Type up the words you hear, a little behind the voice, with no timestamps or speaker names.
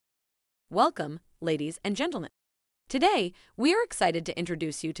Welcome, ladies and gentlemen. Today, we are excited to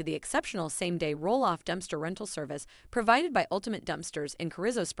introduce you to the exceptional same-day roll-off dumpster rental service provided by Ultimate Dumpsters in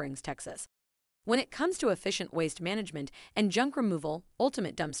Carrizo Springs, Texas. When it comes to efficient waste management and junk removal,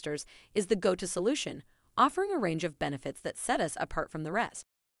 Ultimate Dumpsters is the go-to solution, offering a range of benefits that set us apart from the rest.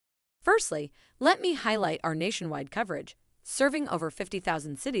 Firstly, let me highlight our nationwide coverage, serving over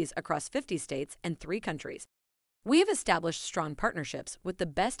 50,000 cities across 50 states and 3 countries. We have established strong partnerships with the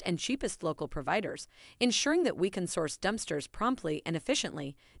best and cheapest local providers, ensuring that we can source dumpsters promptly and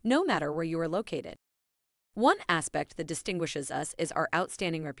efficiently, no matter where you are located. One aspect that distinguishes us is our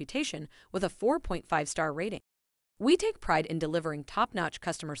outstanding reputation with a 4.5-star rating. We take pride in delivering top-notch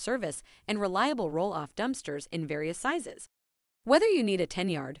customer service and reliable roll-off dumpsters in various sizes. Whether you need a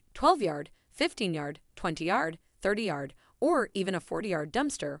 10-yard, 12-yard, 15-yard, 20-yard, 30-yard, or even a 40-yard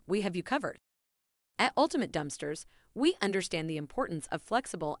dumpster, we have you covered. At Ultimate Dumpsters, we understand the importance of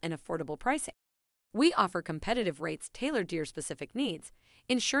flexible and affordable pricing. We offer competitive rates tailored to your specific needs,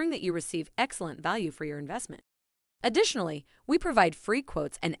 ensuring that you receive excellent value for your investment. Additionally, we provide free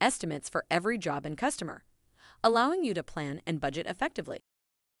quotes and estimates for every job and customer, allowing you to plan and budget effectively.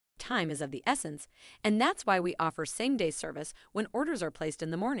 Time is of the essence, and that's why we offer same-day service when orders are placed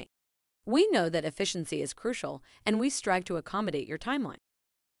in the morning. We know that efficiency is crucial, and we strive to accommodate your timeline.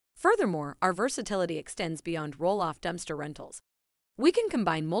 Furthermore, our versatility extends beyond roll-off dumpster rentals. We can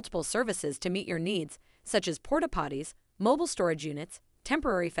combine multiple services to meet your needs, such as porta potties, mobile storage units,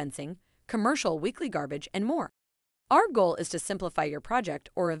 temporary fencing, commercial weekly garbage, and more. Our goal is to simplify your project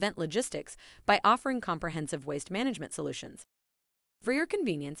or event logistics by offering comprehensive waste management solutions. For your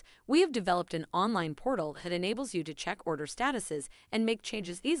convenience, we have developed an online portal that enables you to check order statuses and make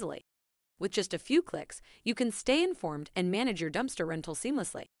changes easily. With just a few clicks, you can stay informed and manage your dumpster rental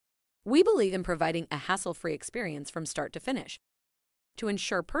seamlessly. We believe in providing a hassle-free experience from start to finish. To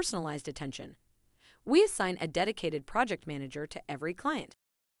ensure personalized attention, we assign a dedicated project manager to every client.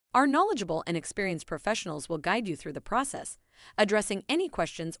 Our knowledgeable and experienced professionals will guide you through the process, addressing any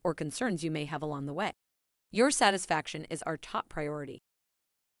questions or concerns you may have along the way. Your satisfaction is our top priority.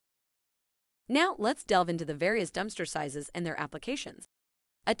 Now, let's delve into the various dumpster sizes and their applications.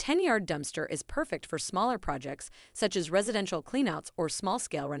 A 10-yard dumpster is perfect for smaller projects such as residential cleanouts or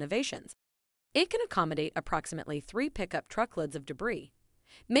small-scale renovations. It can accommodate approximately 3 pickup truckloads of debris,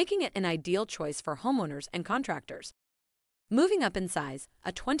 making it an ideal choice for homeowners and contractors. Moving up in size,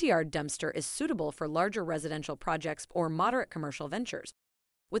 a 20-yard dumpster is suitable for larger residential projects or moderate commercial ventures.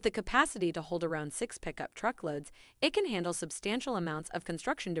 With the capacity to hold around 6 pickup truckloads, it can handle substantial amounts of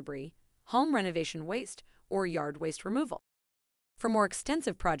construction debris, home renovation waste, or yard waste removal. For more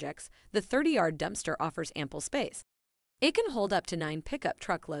extensive projects, the 30-yard dumpster offers ample space. It can hold up to 9 pickup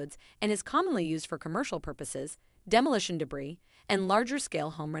truckloads and is commonly used for commercial purposes, demolition debris, and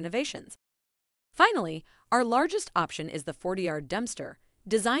larger-scale home renovations. Finally, our largest option is the 40-yard dumpster,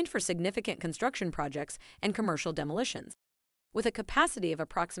 designed for significant construction projects and commercial demolitions. With a capacity of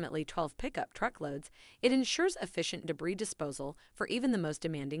approximately 12 pickup truckloads, it ensures efficient debris disposal for even the most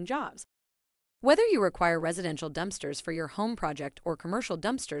demanding jobs. Whether you require residential dumpsters for your home project or commercial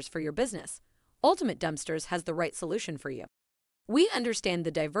dumpsters for your business, Ultimate Dumpsters has the right solution for you. We understand the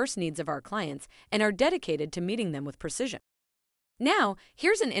diverse needs of our clients and are dedicated to meeting them with precision. Now,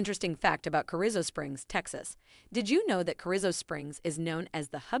 here's an interesting fact about Carrizo Springs, Texas. Did you know that Carrizo Springs is known as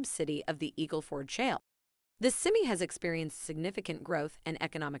the hub city of the Eagle Ford Shale? This city has experienced significant growth and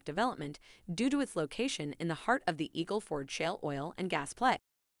economic development due to its location in the heart of the Eagle Ford shale oil and gas play.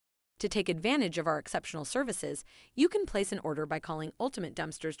 To take advantage of our exceptional services, you can place an order by calling Ultimate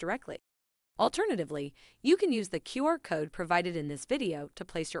Dumpsters directly. Alternatively, you can use the QR code provided in this video to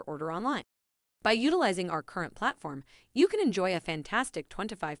place your order online. By utilizing our current platform, you can enjoy a fantastic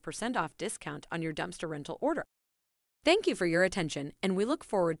 25% off discount on your dumpster rental order. Thank you for your attention, and we look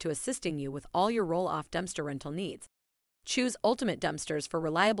forward to assisting you with all your roll-off dumpster rental needs. Choose Ultimate Dumpsters for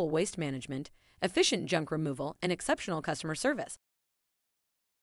reliable waste management, efficient junk removal, and exceptional customer service.